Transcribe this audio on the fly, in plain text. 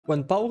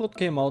When Palworld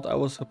came out, I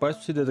was surprised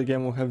to see that the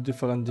game will have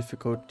different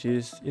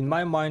difficulties. In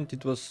my mind,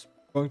 it was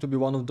going to be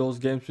one of those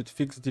games with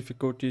fixed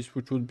difficulties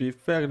which would be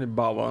fairly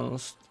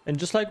balanced. And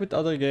just like with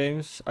other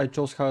games, I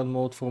chose hard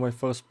mode for my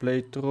first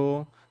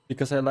playthrough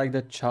because I like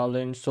that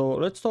challenge. So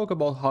let's talk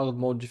about hard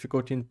mode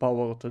difficulty in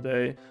Palworld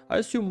today. I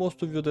assume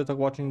most of you that are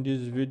watching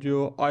this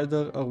video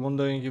either are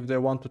wondering if they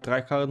want to try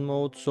hard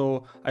mode,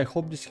 so I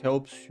hope this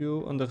helps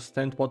you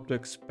understand what to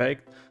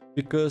expect,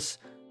 because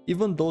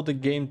even though the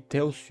game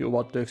tells you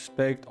what to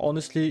expect,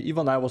 honestly,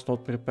 even I was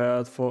not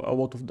prepared for a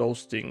lot of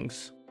those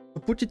things. To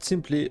put it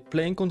simply,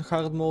 playing on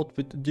hard mode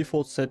with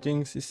default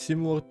settings is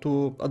similar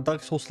to a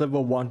Dark Souls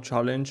level 1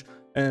 challenge,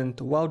 and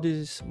while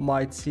this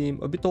might seem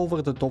a bit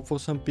over the top for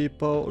some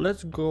people,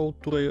 let's go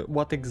to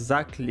what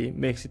exactly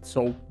makes it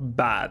so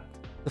bad.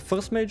 The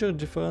first major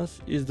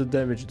difference is the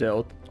damage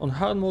dealt. On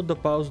hard mode, the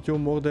powers deal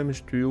more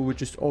damage to you,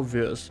 which is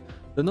obvious.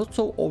 The not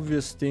so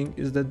obvious thing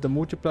is that the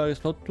multiplier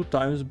is not 2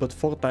 times but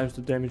 4 times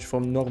the damage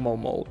from normal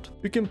mode.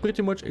 You can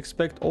pretty much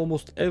expect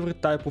almost every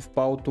type of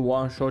power to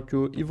one-shot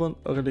you, even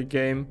early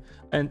game,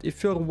 and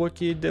if you're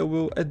lucky they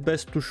will at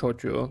best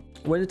two-shot you.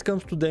 When it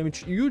comes to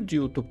damage you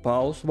deal to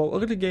pals, while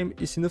early game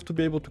is enough to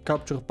be able to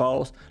capture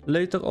pals,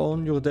 later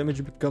on your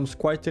damage becomes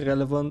quite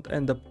irrelevant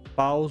and the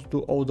pals do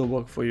all the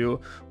work for you,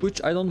 which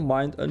I don't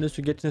mind unless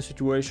you get in a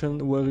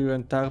situation where your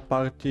entire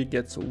party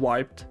gets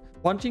wiped.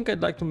 One thing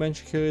I'd like to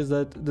mention here is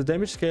that the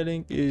damage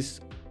scaling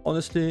is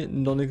honestly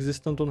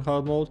non-existent on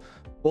hard mode.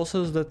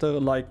 Bosses that are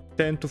like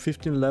 10 to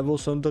 15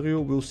 levels under you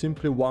will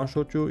simply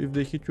one-shot you if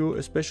they hit you,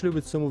 especially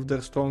with some of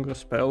their stronger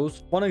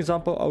spells. One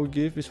example I'll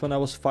give is when I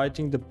was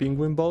fighting the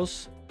penguin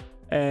boss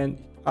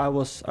and I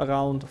was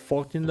around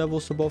 14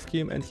 levels above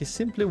him and he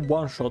simply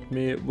one-shot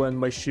me when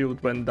my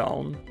shield went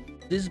down.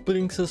 This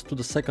brings us to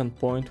the second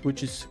point,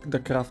 which is the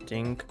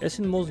crafting. As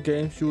in most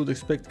games, you would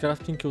expect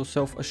crafting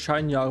yourself a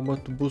shiny armor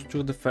to boost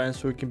your defense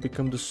so you can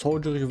become the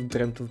soldier you've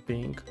dreamt of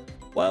being.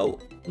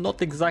 Well,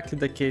 not exactly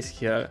the case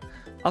here.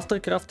 After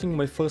crafting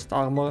my first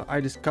armor, I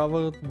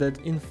discovered that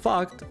in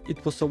fact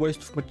it was a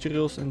waste of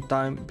materials and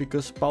time,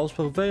 because pals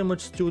were very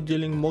much still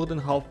dealing more than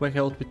half my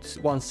health with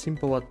one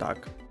simple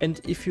attack. And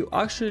if you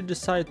actually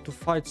decide to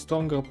fight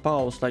stronger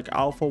pals like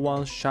alpha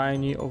ones,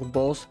 shiny or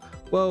boss,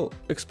 well,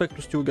 expect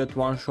to still get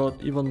one shot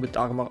even with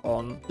armor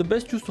on. The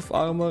best use of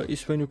armor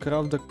is when you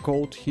craft the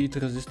cold heat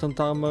resistant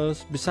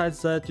armors.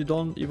 Besides that, you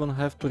don't even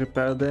have to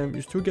repair them,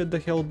 you still get the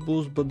health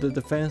boost, but the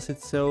defense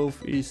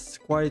itself is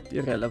quite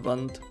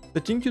irrelevant.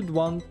 The thing you'd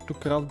want to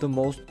craft the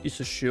most is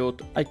a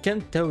shield. I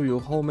can't tell you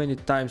how many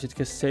times it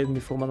has saved me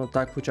from an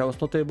attack which I was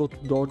not able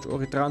to dodge,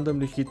 or it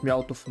randomly hit me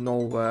out of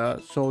nowhere,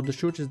 so the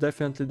shield is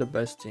definitely the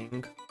best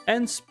thing.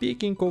 And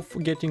speaking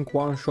of getting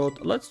one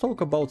shot, let's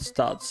talk about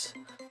stats.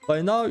 By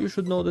now you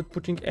should know that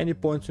putting any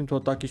points into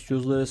attack is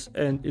useless,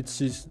 and it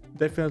is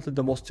definitely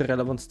the most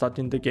irrelevant stat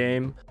in the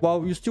game.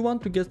 While you still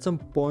want to get some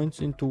points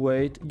into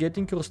weight,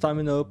 getting your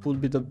stamina up would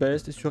be the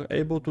best if you're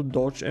able to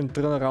dodge and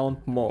turn around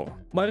more.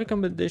 My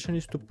recommendation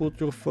is to put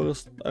your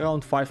first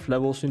around 5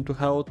 levels into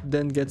health,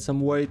 then get some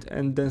weight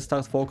and then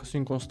start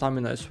focusing on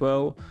stamina as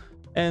well.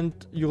 And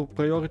your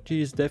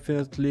priority is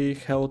definitely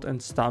health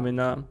and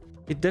stamina.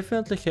 It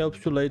definitely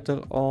helps you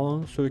later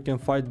on, so you can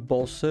fight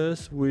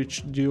bosses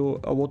which deal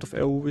a lot of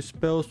AoE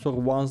spells or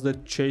ones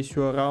that chase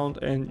you around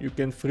and you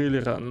can freely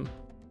run.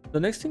 The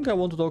next thing I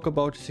want to talk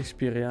about is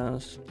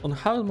experience. On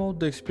hard mode,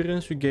 the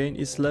experience you gain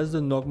is less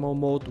than normal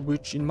mode,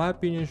 which in my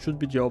opinion should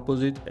be the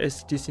opposite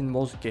as it is in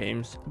most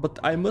games. But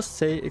I must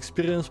say,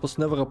 experience was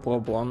never a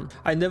problem.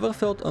 I never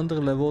felt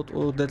underleveled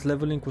or that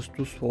leveling was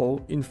too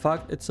slow. In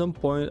fact, at some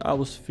point I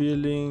was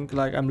feeling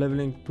like I'm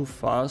leveling too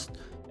fast,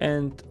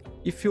 and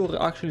if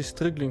you're actually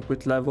struggling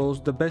with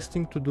levels, the best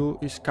thing to do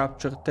is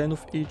capture 10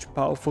 of each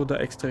POW for the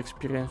extra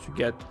experience you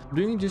get.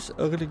 Doing this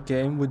early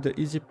game with the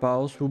easy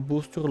POWs will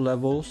boost your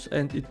levels,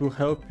 and it will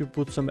help you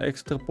put some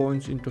extra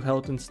points into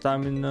health and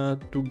stamina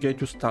to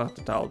get you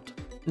started out.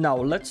 Now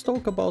let's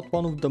talk about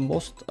one of the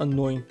most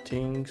annoying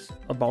things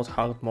about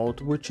hard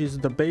mode, which is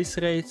the base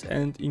rates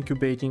and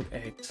incubating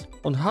eggs.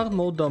 On hard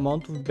mode, the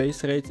amount of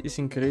base rates is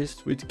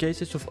increased, with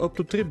cases of up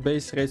to 3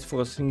 base rates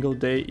for a single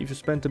day if you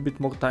spend a bit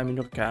more time in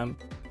your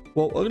camp.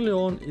 While early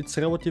on it's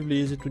relatively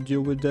easy to deal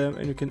with them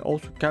and you can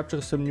also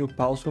capture some new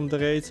pals from the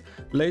raids,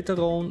 later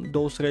on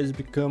those raids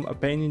become a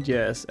pain in the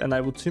ass, and I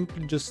would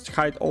simply just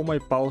hide all my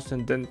pals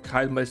and then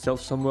hide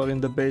myself somewhere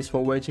in the base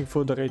while waiting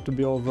for the raid to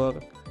be over.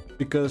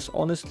 Because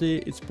honestly,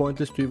 it's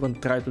pointless to even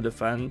try to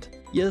defend.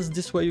 Yes,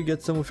 this way you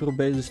get some of your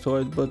base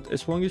destroyed, but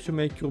as long as you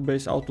make your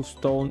base out of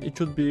stone, it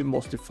should be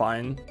mostly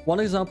fine. One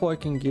example I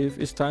can give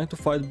is trying to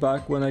fight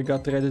back when I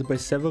got raided by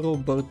several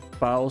bird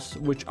pals,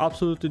 which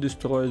absolutely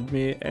destroyed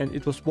me, and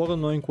it was more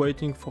annoying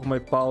waiting for my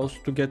pals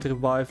to get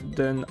revived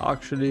than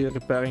actually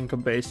repairing a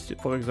base,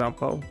 for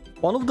example.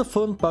 One of the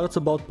fun parts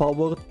about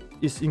Palworld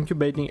is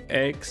incubating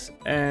eggs,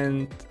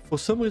 and for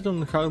some reason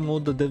in hard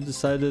mode the devs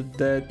decided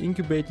that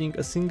incubating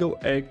a single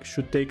egg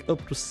should take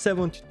up to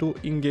 72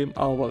 in-game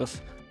hours.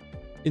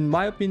 In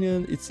my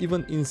opinion, it's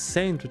even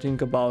insane to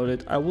think about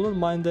it. I wouldn't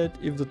mind that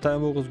if the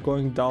timer was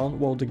going down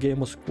while the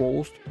game was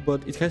closed,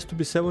 but it has to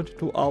be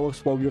 72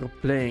 hours while you're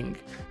playing.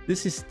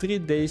 This is 3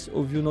 days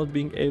of you not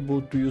being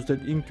able to use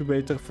that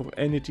incubator for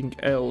anything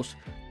else.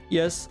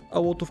 Yes, a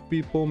lot of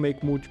people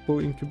make multiple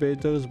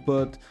incubators,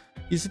 but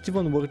is it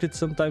even worth it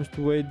sometimes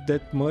to wait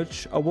that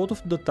much? A lot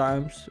of the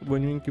times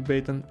when you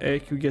incubate an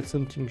egg you get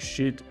something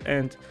shit,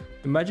 and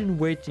imagine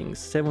waiting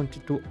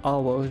 72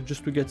 hours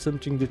just to get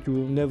something that you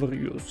will never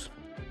use.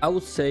 I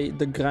would say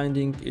the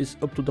grinding is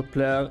up to the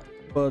player,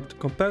 but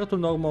compared to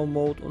normal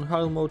mode, on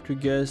hard mode you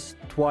get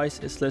twice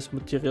as less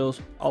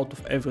materials out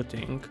of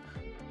everything.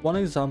 One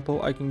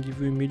example I can give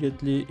you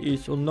immediately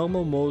is on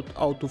normal mode,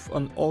 out of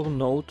an ore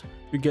node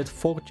you get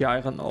 40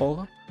 iron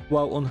ore,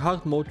 while on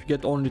hard mode you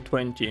get only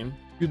 20.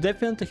 You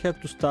definitely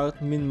have to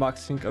start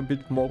min-maxing a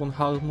bit more on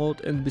hard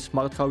mode and be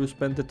smart how you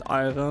spend that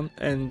iron,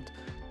 and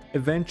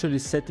eventually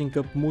setting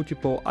up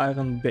multiple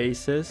iron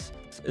bases,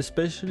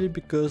 especially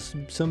because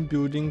some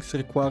buildings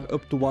require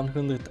up to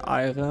 100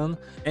 iron,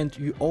 and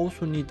you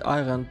also need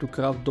iron to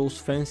craft those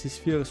fancy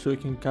spheres so you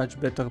can catch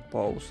better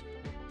pros.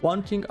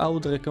 One thing I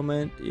would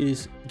recommend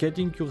is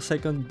getting your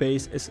second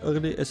base as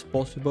early as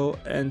possible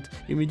and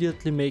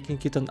immediately making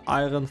it an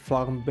iron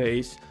farm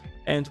base.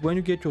 And when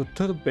you get your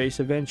third base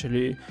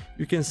eventually,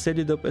 you can set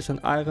it up as an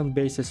iron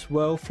base as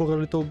well for a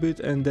little bit,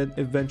 and then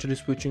eventually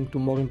switching to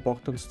more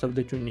important stuff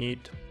that you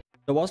need.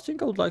 The last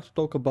thing I would like to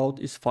talk about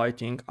is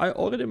fighting. I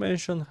already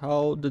mentioned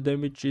how the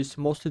damage is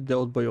mostly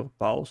dealt by your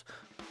pals,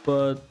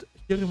 but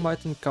here you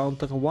might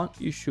encounter one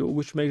issue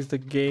which makes the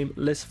game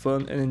less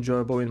fun and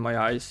enjoyable in my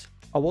eyes.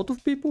 A lot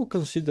of people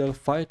consider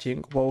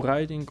fighting while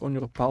riding on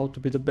your pal to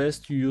be the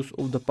best use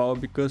of the power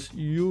because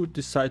you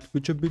decide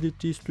which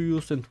abilities to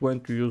use and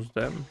when to use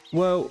them.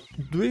 Well,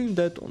 doing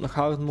that on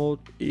hard mode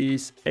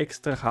is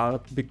extra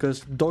hard because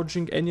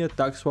dodging any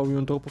attacks while you're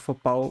on top of a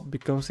pal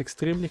becomes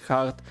extremely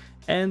hard,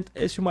 and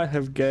as you might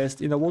have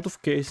guessed, in a lot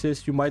of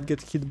cases you might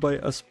get hit by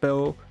a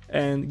spell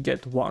and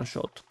get one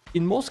shot.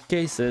 In most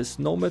cases,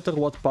 no matter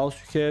what pals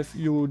you have,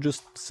 you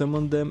just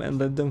summon them and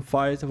let them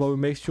fight while you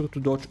make sure to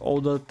dodge all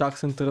the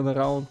attacks and turn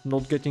around,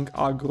 not getting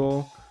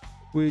aggro,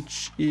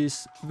 which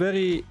is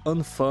very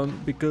unfun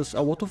because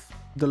a lot of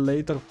the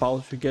later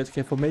pals you get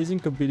have amazing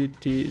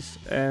abilities,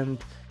 and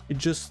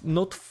it's just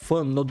not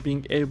fun not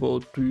being able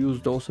to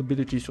use those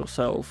abilities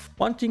yourself.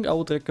 One thing I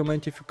would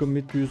recommend if you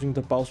commit to using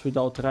the pals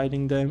without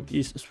riding them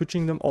is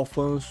switching them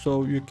often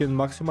so you can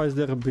maximize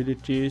their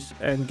abilities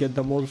and get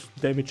the most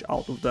damage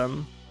out of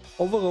them.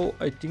 Overall,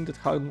 I think that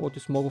hard mode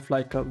is more of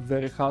like a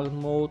very hard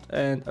mode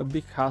and a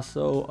big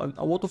hassle and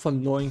a lot of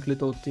annoying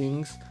little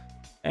things,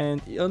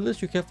 and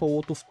unless you have a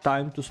lot of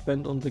time to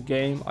spend on the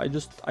game, I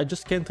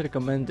just can't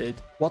recommend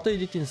it. What I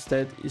did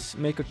instead is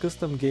make a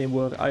custom game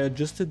where I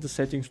adjusted the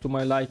settings to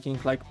my liking,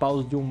 like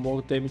pals do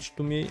more damage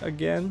to me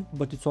again,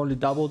 but it's only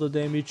double the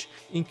damage,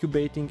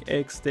 incubating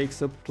eggs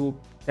takes up to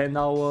 10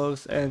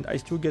 hours, and I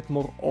still get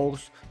more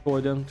ores so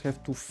I don't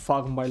have to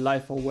farm my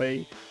life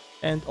away.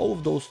 And all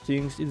of those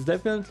things, it's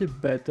definitely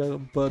better,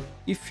 but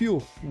if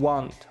you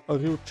want a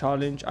real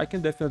challenge, I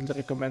can definitely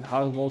recommend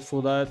hard mode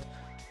for that.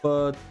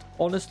 But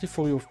honestly,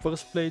 for your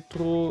first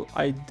playthrough,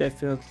 I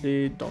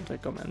definitely don't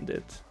recommend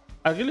it.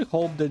 I really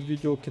hope that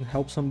video can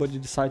help somebody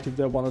decide if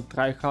they want to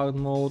try hard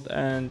mode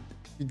and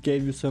it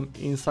gave you some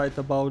insight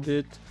about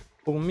it.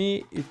 For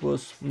me, it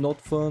was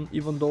not fun,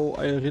 even though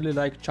I really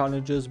like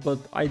challenges, but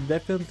I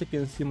definitely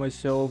can see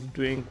myself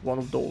doing one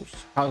of those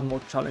hard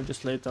mode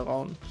challenges later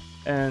on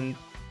and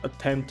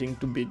attempting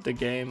to beat the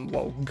game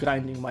while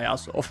grinding my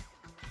ass off.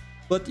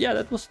 But yeah,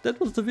 that was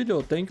the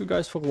video. Thank you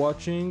guys for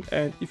watching,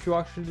 and if you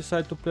actually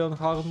decide to play on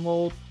hard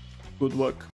mode, good luck.